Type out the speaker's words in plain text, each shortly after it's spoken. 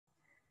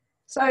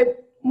So,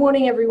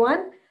 morning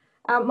everyone.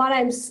 My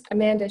name's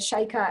Amanda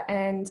Shaker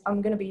and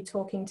I'm going to be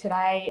talking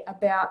today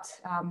about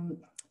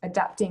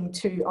adapting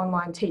to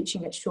online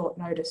teaching at short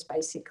notice,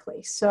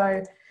 basically.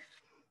 So,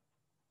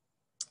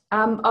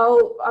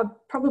 I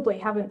probably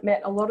haven't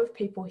met a lot of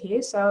people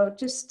here, so I'll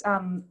just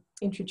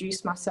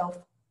introduce myself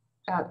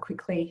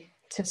quickly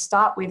to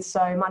start with.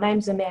 So, my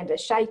name's Amanda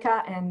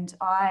Shaker and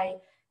I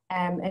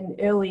am an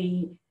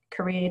early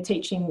career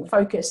teaching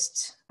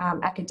focused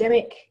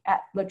academic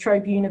at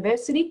Trobe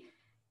University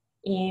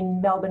in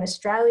Melbourne,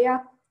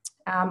 Australia.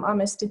 I'm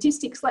a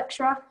statistics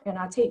lecturer and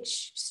I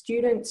teach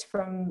students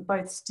from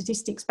both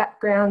statistics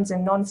backgrounds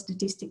and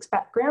non-statistics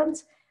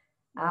backgrounds.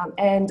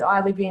 And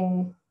I live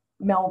in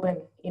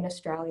Melbourne in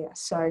Australia.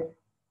 So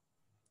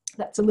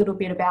that's a little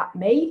bit about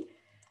me.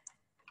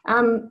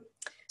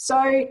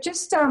 So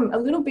just a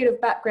little bit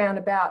of background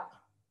about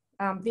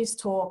this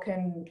talk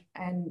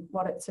and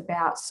what it's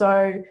about.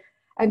 So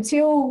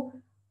until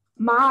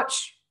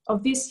March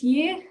of this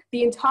year,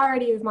 the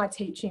entirety of my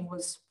teaching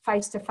was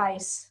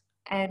face-to-face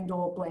and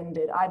or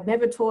blended. I'd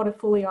never taught a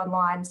fully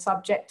online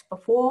subject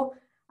before.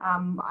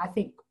 I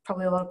think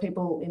probably a lot of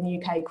people in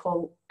the UK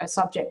call a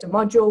subject a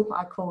module.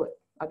 I'd call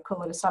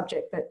it a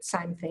subject, but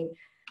same thing.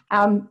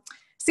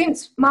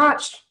 Since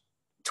March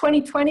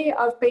 2020,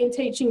 I've been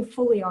teaching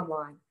fully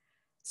online.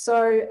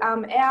 So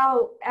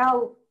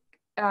our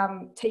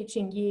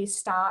teaching year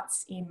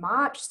starts in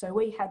March. So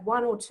we had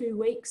 1 or 2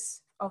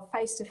 weeks of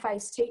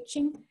face-to-face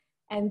teaching.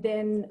 And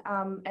then,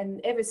 and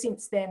ever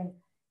since then,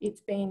 it's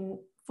been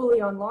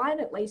fully online,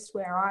 at least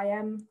where I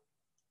am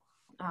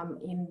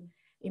in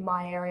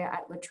my area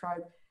at La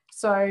Trobe.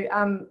 So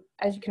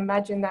as you can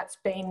imagine, that's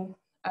been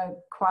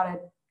quite a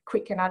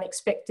quick and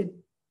unexpected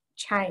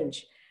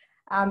change.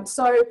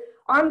 So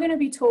I'm going to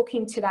be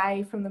talking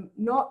today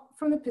not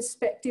from the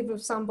perspective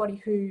of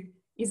somebody who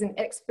is an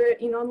expert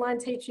in online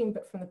teaching,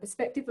 but from the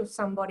perspective of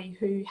somebody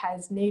who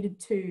has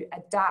needed to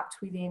adapt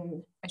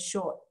within a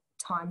short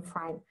time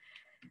frame.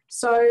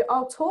 So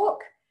I'll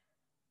talk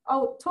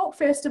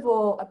first of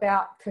all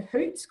about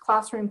Kahoot,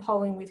 classroom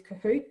polling with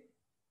Kahoot.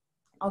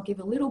 I'll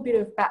give a little bit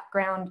of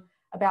background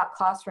about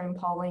classroom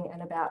polling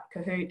and about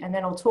Kahoot, and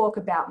then I'll talk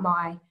about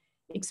my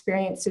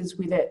experiences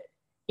with it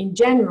in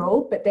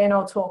general, but then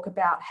I'll talk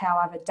about how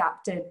I've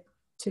adapted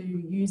to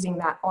using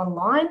that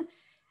online.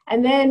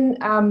 And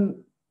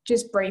then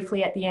just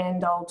briefly at the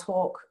end, I'll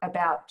talk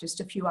about just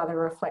a few other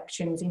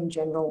reflections in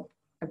general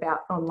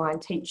about online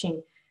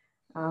teaching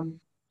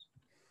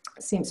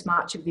since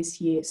March of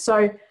this year.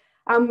 So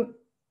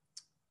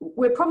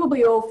we're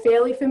probably all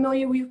fairly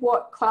familiar with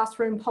what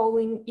classroom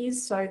polling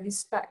is, so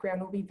this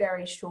background will be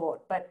very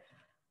short, but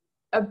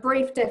a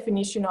brief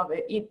definition of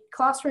it.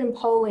 Classroom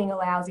polling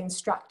allows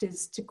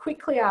instructors to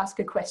quickly ask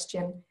a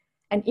question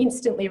and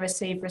instantly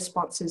receive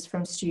responses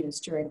from students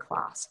during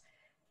class.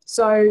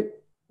 So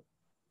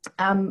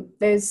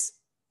there's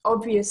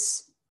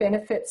obvious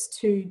benefits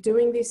to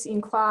doing this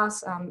in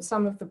class.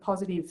 Some of the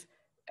positive,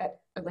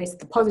 at least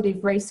the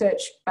positive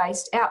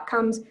research-based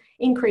outcomes: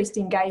 increased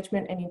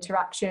engagement and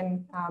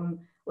interaction,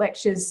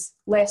 lectures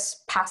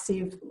less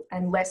passive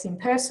and less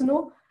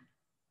impersonal,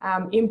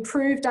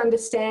 improved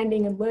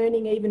understanding and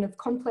learning even of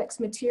complex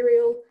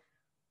material.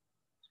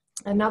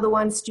 Another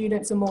one,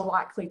 students are more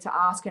likely to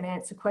ask and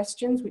answer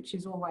questions, which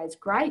is always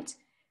great.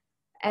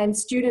 And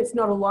students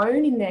not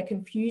alone in their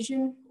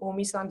confusion or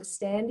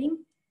misunderstanding.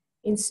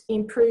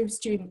 Improved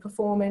student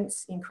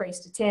performance,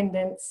 increased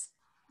attendance,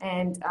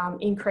 and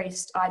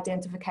increased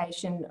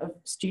identification of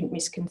student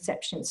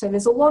misconceptions. So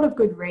there's a lot of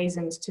good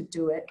reasons to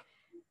do it.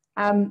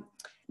 Now,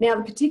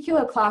 the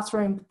particular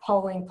classroom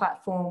polling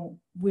platform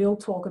we'll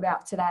talk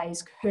about today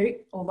is Kahoot,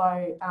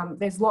 although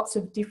there's lots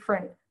of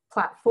different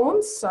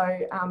platforms. So,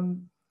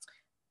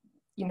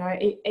 you know,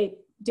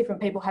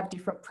 different people have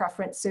different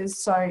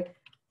preferences. So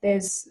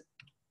there's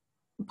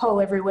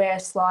Poll Everywhere,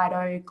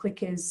 Slido,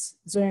 Clickers,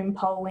 Zoom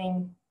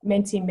polling,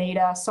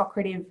 Mentimeter,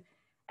 Socrative,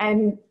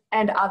 and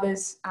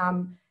others.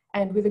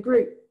 And with a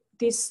group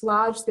this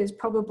large, there's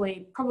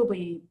probably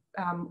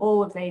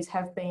all of these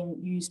have been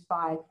used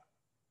by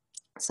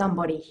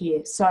somebody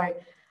here. So,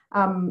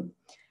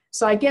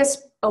 so I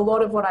guess a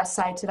lot of what I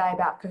say today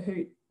about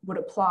Kahoot would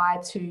apply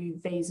to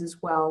these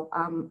as well.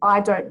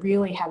 I don't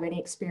really have any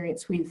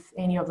experience with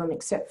any of them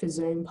except for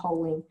Zoom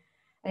polling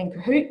and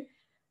Kahoot.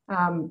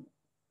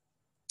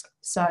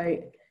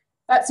 So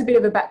that's a bit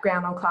of a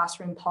background on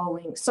classroom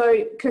polling.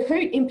 So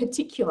Kahoot in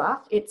particular,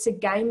 it's a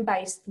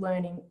game-based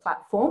learning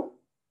platform.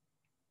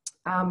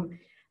 And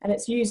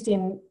it's used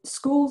in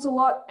schools a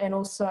lot and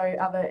also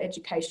other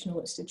educational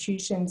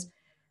institutions.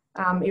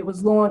 It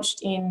was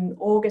launched in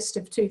August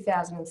of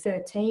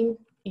 2013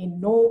 in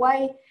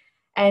Norway,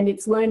 and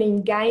it's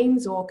learning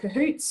games or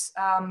Kahoots.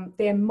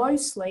 They're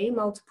mostly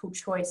multiple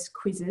choice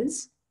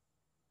quizzes.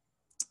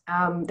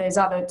 There's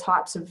other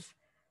types of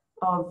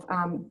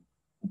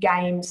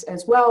games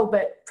as well,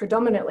 but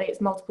predominantly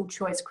it's multiple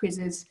choice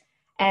quizzes,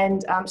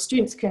 and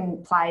students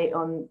can play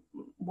on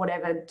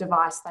whatever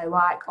device they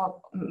like.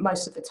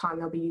 Most of the time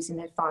they'll be using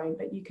their phone,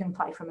 but you can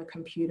play from a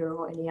computer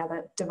or any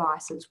other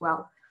device as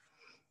well.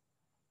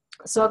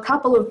 So a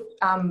couple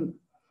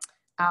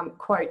of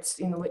quotes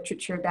in the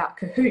literature about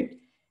Kahoot.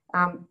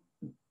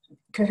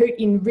 Kahoot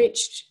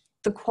enriched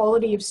the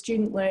quality of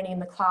student learning in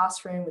the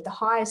classroom with the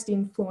highest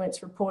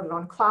influence reported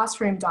on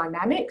classroom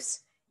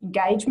dynamics,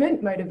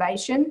 engagement,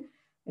 motivation,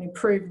 and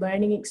improved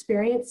learning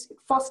experience. It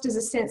fosters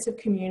a sense of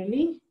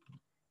community.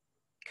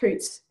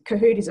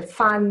 Kahoot is a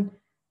fun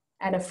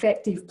and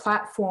effective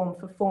platform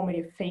for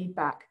formative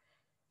feedback.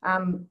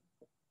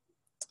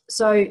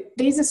 So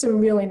these are some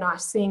really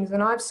nice things,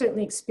 and I've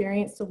certainly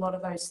experienced a lot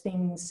of those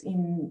things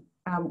in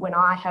when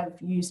I have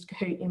used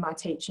Kahoot in my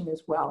teaching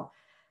as well.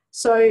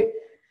 So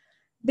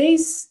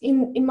these,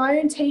 in my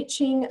own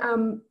teaching,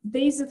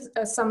 these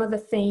are some of the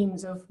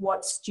themes of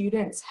what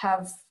students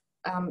have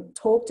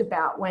talked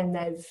about when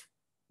they've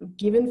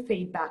given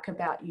feedback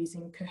about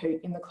using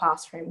Kahoot in the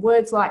classroom.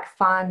 Words like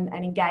fun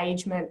and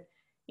engagement,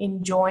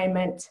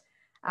 enjoyment,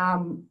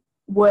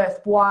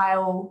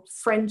 worthwhile,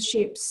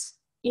 friendships,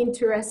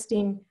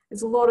 interesting.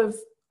 There's a lot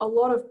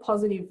of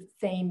positive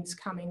themes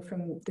coming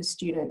from the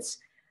students.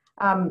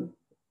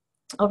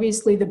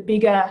 Obviously, the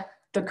bigger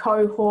the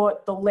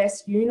cohort, the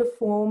less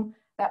uniform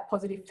that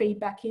positive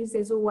feedback is.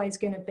 There's always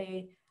going to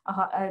be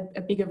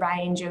a bigger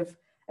range of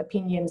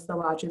opinions the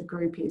larger the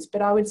group is.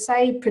 But I would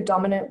say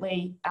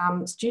predominantly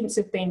students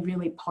have been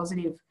really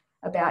positive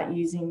about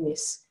using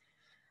this.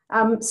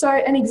 So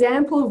an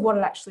example of what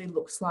it actually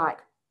looks like.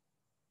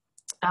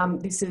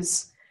 This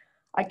is,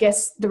 I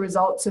guess, the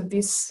results of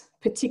this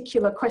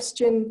particular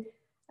question.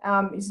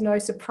 Is no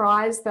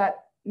surprise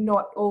that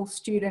not all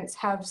students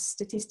have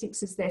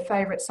statistics as their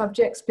favourite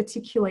subjects,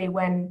 particularly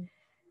when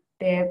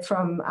they're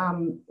from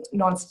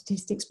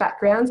non-statistics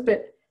backgrounds.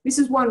 But this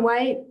is one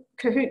way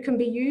Kahoot can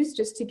be used,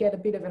 just to get a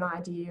bit of an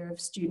idea of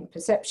student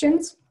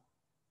perceptions.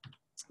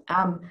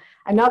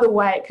 Another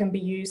way it can be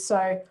used,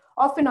 so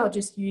often I'll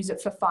just use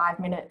it for 5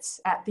 minutes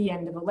at the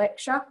end of a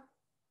lecture.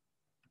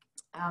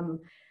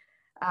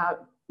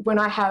 When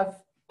I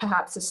have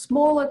perhaps a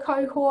smaller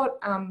cohort,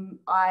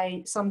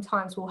 I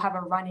sometimes will have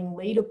a running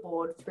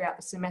leaderboard throughout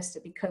the semester,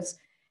 because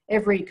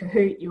every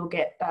Kahoot you'll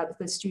get,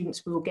 the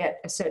students will get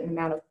a certain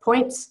amount of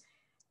points,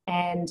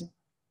 and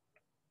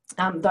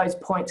those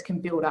points can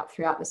build up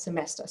throughout the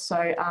semester.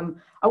 So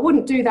I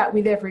wouldn't do that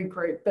with every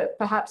group, but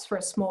perhaps for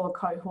a smaller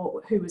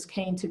cohort who was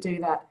keen to do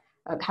that,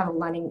 have a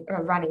running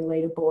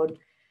leaderboard.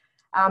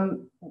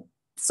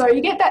 So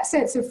you get that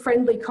sense of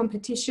friendly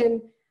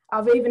competition.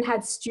 I've even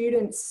had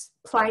students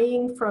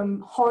playing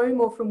from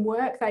home or from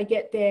work. They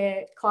get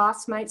their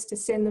classmates to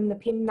send them the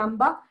PIN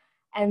number,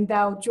 and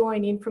they'll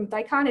join in from,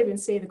 they can't even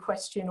see the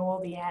question or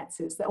the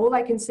answers. All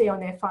they can see on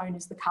their phone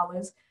is the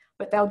colours,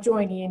 but they'll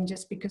join in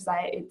just because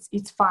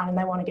it's fun and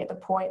they want to get the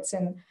points.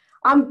 And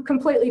I'm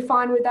completely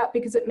fine with that,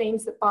 because it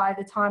means that by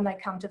the time they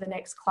come to the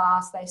next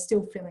class, they're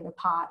still feeling a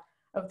part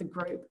of the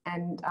group.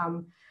 And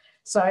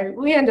so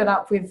we ended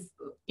up with,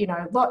 you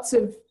know, lots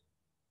of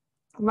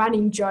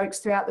running jokes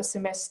throughout the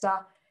semester,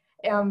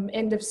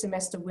 end of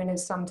semester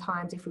winners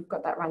sometimes if we've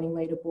got that running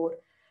leaderboard.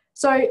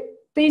 So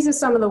these are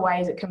some of the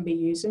ways it can be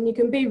used, and you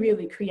can be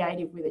really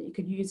creative with it. You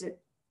could use it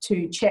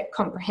to check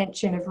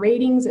comprehension of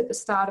readings at the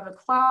start of a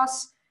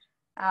class.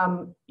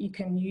 You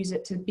can use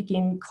it to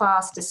begin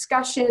class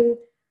discussion,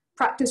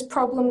 practice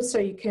problems, so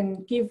you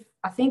can give,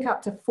 I think,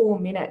 up to 4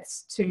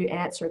 minutes to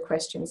answer a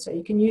question. So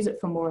you can use it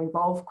for more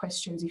involved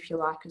questions if you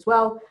like as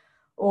well,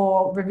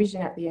 or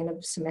revision at the end of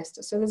the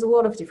semester. So there's a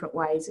lot of different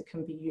ways it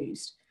can be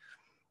used.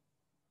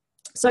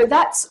 So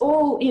that's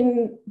all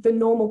in the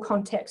normal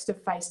context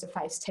of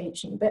face-to-face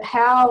teaching, but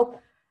how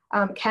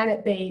can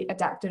it be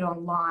adapted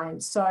online?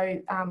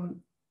 So,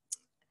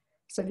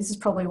 so this is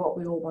probably what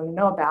we all want to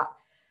know about.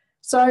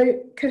 So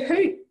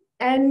Kahoot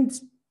and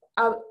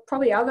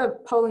probably other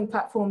polling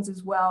platforms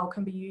as well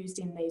can be used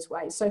in these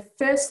ways. So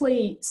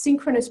firstly,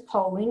 synchronous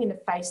polling in a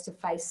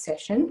face-to-face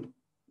session.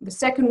 The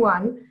second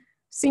one,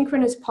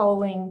 synchronous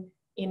polling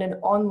in an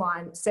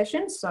online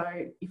session. So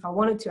if I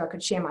wanted to, I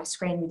could share my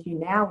screen with you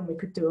now and we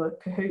could do a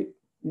Kahoot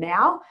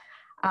now.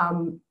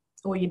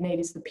 All you need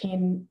is the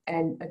PIN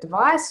and a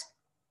device.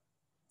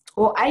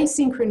 Or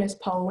asynchronous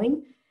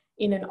polling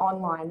in an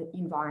online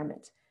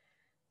environment.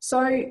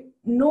 So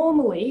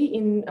normally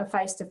in a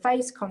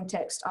face-to-face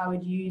context, I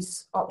would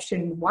use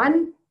option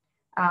 1,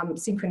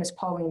 synchronous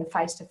polling in a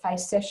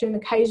face-to-face session.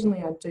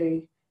 Occasionally I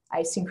do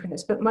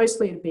asynchronous, but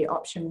mostly it'd be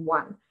option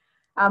 1.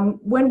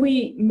 When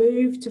we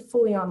moved to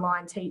fully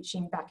online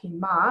teaching back in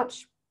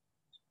March,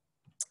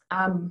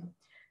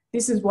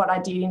 this is what I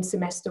did in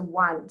semester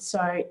 1.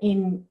 So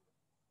in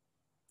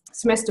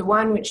semester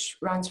 1, which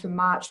runs from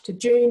March to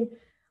June,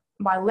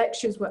 my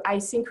lectures were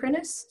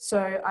asynchronous.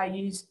 So I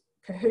used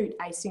Kahoot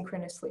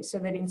asynchronously, so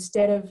that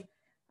instead of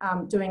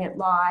doing it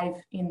live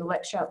in the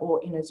lecture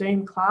or in a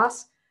Zoom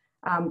class,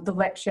 the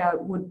lecture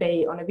would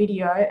be on a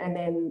video, and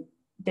then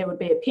there would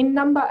be a PIN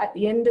number at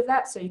the end of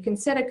that. So you can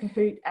set a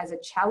Kahoot as a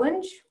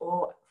challenge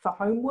or for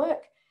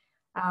homework.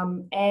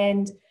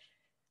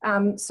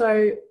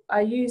 So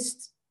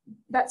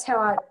that's how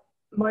I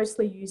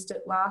mostly used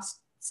it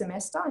last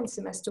semester, in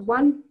semester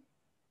 1.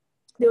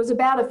 there was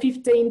about a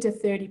 15 to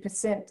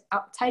 30%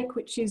 uptake,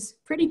 which is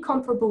pretty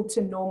comparable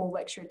to normal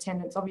lecture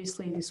attendance.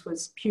 Obviously, this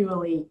was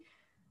purely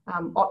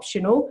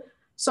optional.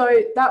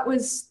 So that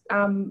was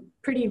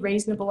pretty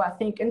reasonable, I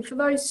think. And for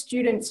those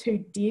students who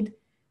did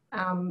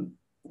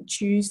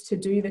choose to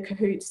do the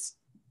Kahoots,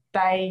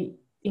 they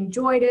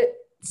enjoyed it,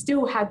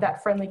 still had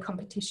that friendly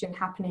competition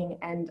happening,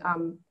 and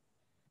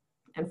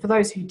for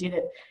those who did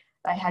it,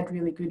 they had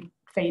really good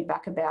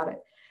feedback about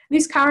it.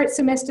 This current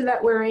semester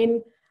that we're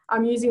in,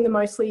 I'm using the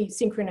mostly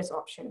synchronous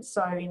options.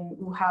 So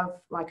we'll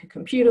have like a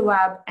computer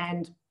lab,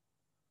 and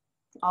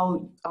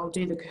I'll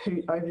do the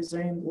Kahoot over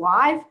Zoom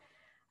live.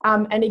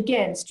 And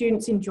again,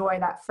 students enjoy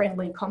that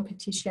friendly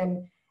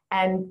competition.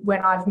 And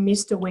when I've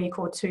missed a week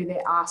or two,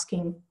 they're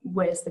asking,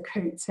 where's the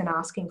Kahoots, and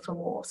asking for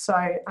more.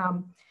 So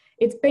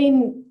it's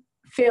been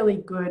fairly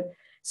good.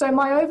 So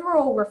my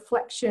overall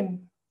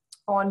reflection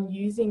on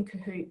using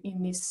Kahoot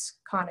in this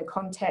kind of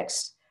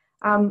context,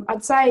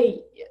 I'd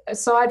say,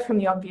 aside from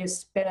the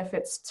obvious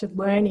benefits to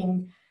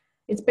learning,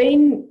 it's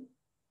been,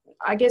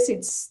 I guess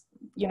it's,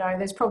 you know,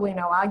 there's probably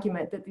no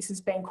argument that this has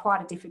been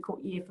quite a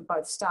difficult year for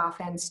both staff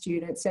and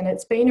students, and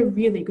it's been a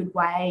really good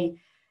way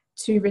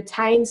to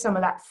retain some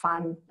of that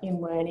fun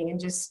in learning and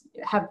just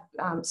have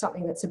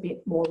something that's a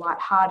bit more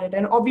lighthearted.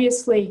 And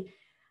obviously,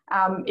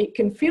 it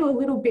can feel a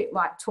little bit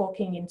like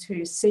talking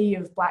into a sea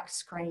of black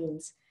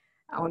screens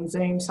on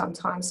Zoom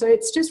sometimes. So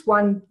it's just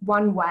one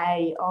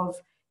way of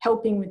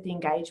helping with the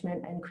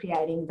engagement and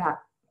creating that,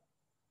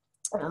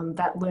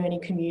 that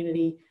learning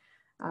community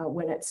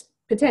when it's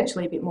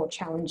potentially a bit more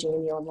challenging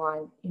in the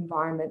online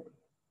environment.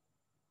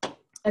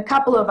 A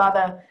couple of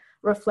other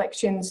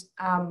reflections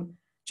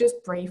just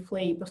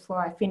briefly before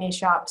I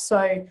finish up.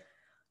 So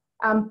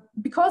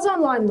because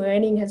online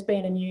learning has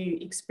been a new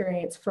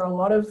experience for a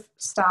lot of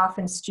staff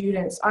and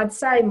students, I'd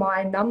say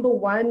my number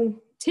one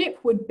tip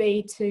would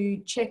be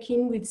to check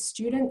in with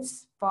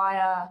students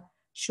via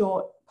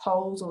short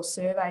polls or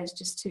surveys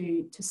just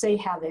to see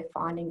how they're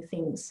finding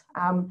things.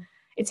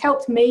 It's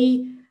helped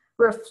me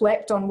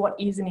reflect on what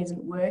is and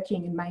isn't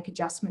working and make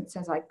adjustments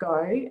as I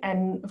go.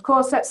 And of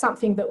course, that's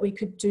something that we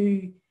could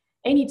do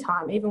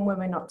anytime, even when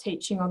we're not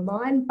teaching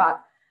online,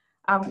 but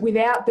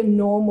without the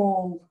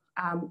normal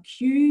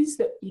cues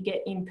that you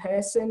get in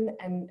person,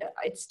 and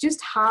it's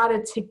just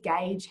harder to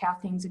gauge how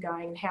things are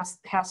going and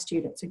how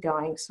students are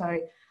going. So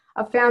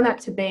I found that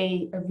to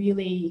be a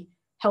really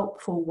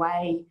helpful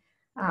way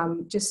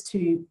just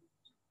to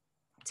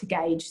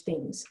gauge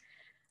things.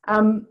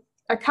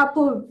 A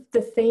couple of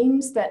the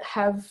themes that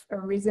have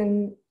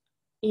arisen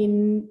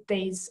in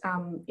these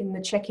in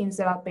the check-ins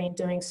that I've been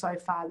doing so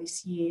far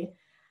this year.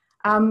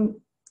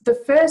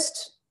 The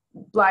first,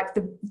 like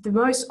the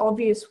most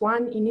obvious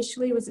one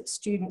initially, was that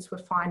students were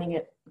finding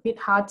it a bit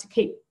hard to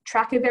keep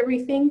track of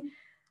everything.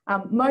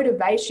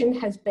 Motivation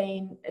has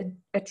been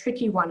a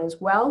tricky one as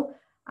well.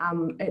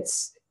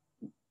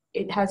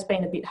 It has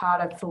been a bit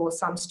harder for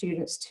some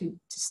students to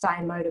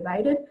stay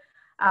motivated.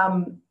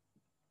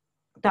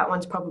 That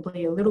one's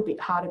probably a little bit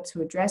harder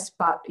to address,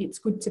 but it's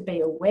good to be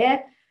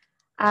aware.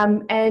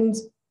 And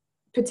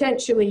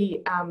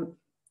potentially,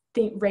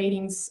 think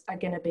readings are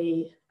going to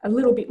be a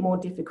little bit more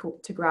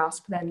difficult to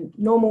grasp than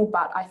normal,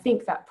 but I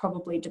think that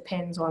probably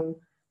depends on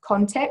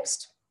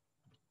context.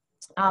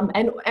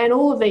 And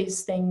all of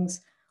these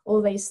things, all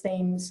of these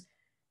themes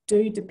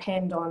do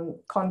depend on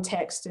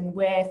context and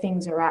where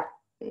things are at,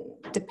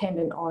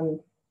 dependent on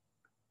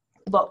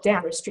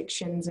lockdown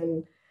restrictions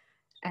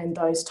and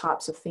those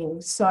types of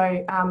things.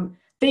 So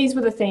these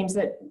were the themes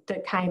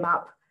that came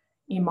up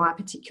in my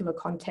particular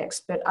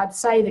context, but I'd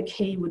say the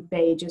key would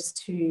be just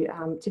to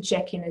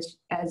check in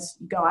as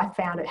you go. I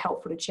found it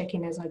helpful to check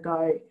in as I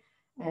go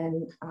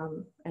and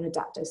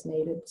adapt as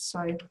needed.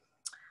 So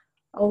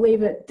I'll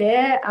leave it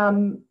there.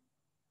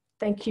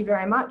 Thank you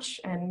very much,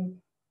 and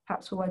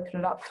perhaps we'll open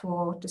it up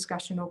for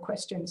discussion or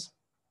questions.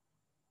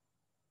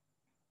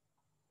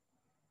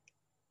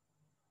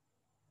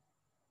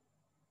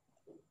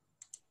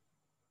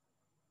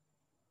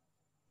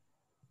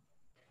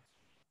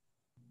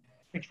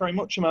 Thanks very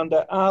much,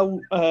 Amanda. I'll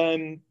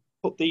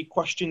put the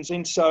questions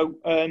in. So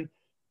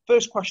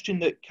first question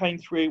that came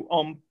through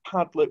on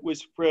Padlet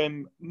was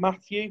from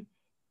Matthew,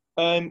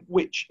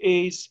 which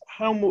is,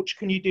 how much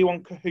can you do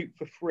on Kahoot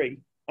for free?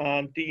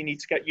 And do you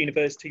need to get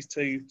universities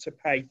to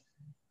pay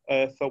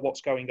for what's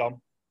going on?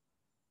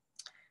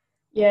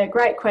 Yeah,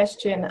 great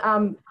question.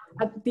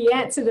 The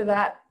answer to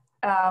that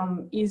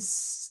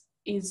is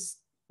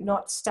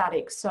not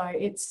static. So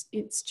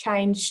it's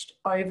changed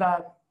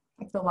over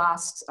the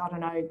last, I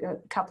don't know, a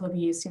couple of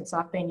years since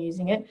I've been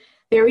using it.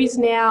 There is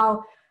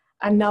now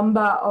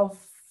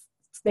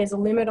there's a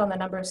limit on the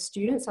number of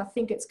students. I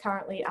think it's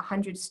currently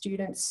 100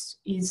 students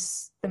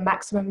is the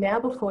maximum now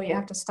before you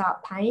have to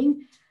start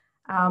paying.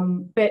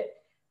 But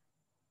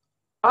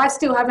I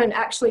still haven't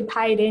actually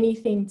paid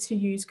anything to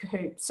use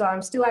Kahoot. So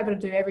I'm still able to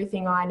do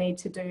everything I need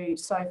to do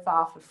so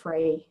far for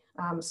free.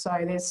 So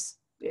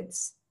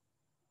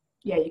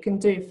you can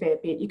do a fair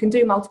bit. You can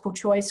do multiple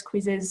choice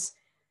quizzes,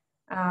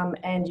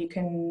 and you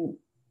can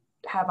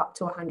have up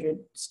to 100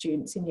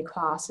 students in your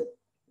class.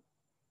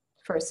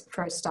 for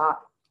a start,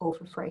 all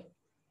for free.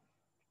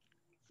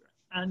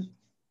 And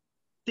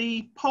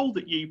the poll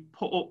that you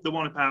put up, the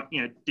one about,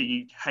 you know, do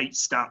you hate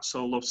stats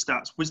or love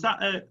stats, was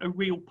that a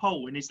real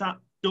poll? And is that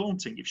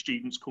daunting if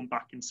students come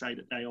back and say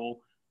that they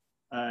all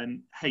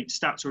hate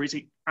stats, or is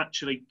it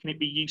actually, can it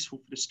be useful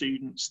for the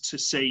students to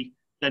see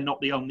they're not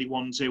the only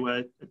ones who are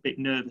a bit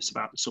nervous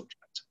about the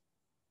subject?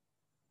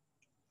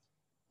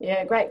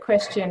 Yeah, great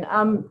question.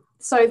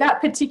 So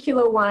that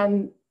particular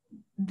one,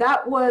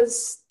 that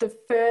was the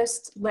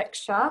first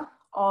lecture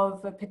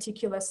of a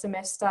particular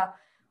semester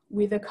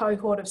with a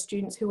cohort of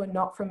students who were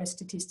not from a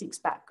statistics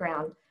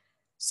background.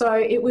 So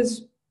it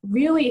was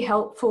really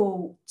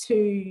helpful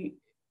to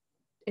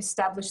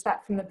establish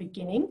that from the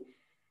beginning.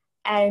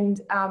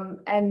 And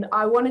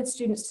I wanted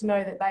students to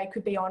know that they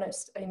could be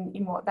honest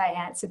in what they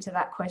answered to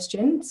that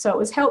question. So it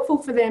was helpful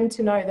for them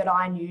to know that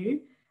I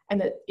knew and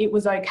that it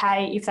was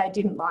okay if they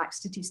didn't like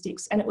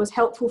statistics. And it was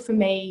helpful for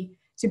me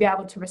to be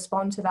able to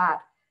respond to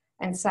that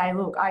and say,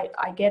 look,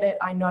 I get it.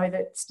 I know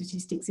that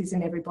statistics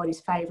isn't everybody's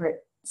favourite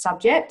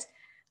subject.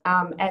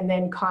 And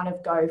then kind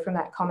of go from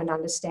that common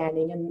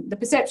understanding. And the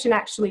perception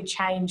actually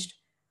changed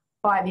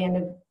by the end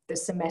of the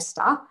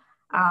semester.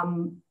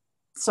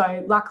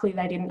 So luckily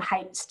they didn't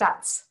hate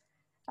stats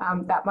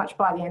that much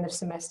by the end of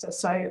semester.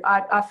 So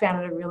I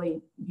found it a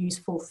really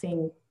useful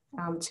thing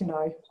to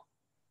know.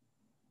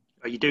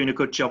 Are you doing a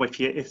good job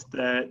if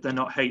they're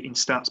not hating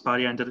stats by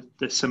the end of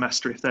the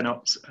semester, if they're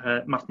not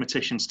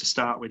mathematicians to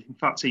start with? In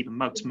fact, even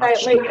most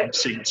maths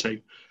students seem to.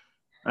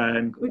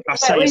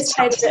 At least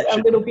hated it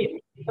a little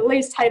bit. At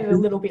least hated it a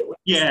little bit less.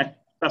 Yeah,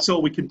 that's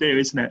all we can do,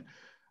 isn't it?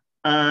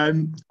 I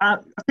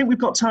think we've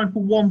got time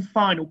for one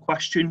final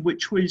question,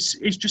 which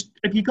is just,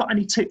 have you got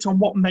any tips on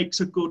what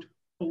makes a good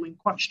polling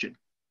question?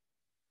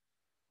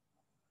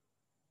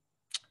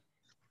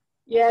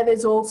 Yeah,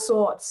 there's all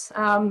sorts.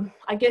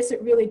 I guess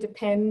it really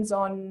depends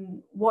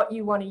on what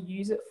you want to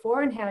use it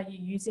for and how you're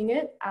using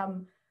it.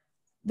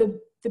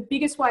 The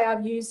biggest way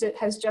I've used it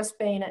has just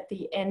been at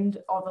the end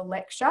of a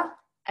lecture.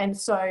 And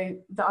so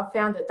I've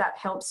found that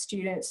helps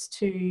students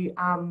to,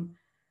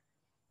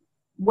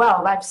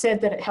 well, they've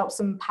said that it helps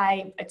them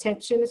pay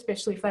attention,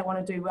 especially if they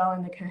want to do well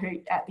in the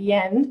Kahoot at the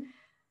end.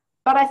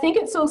 But I think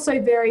it's also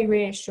very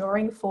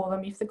reassuring for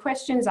them if the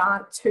questions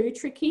aren't too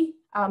tricky,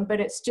 but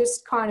it's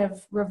just kind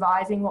of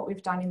revising what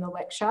we've done in the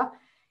lecture.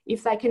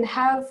 If they can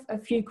have a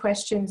few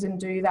questions and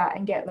do that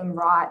and get them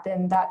right,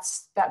 then that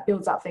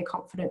builds up their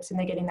confidence and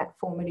they're getting that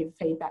formative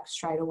feedback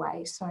straight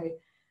away. So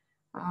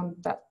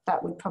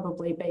that would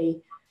probably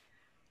be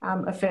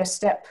a first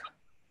step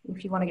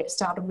if you want to get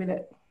started with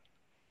it.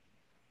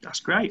 That's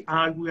great.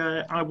 I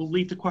will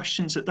leave the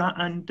questions at that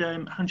and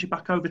hand you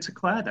back over to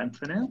Claire then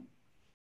for now.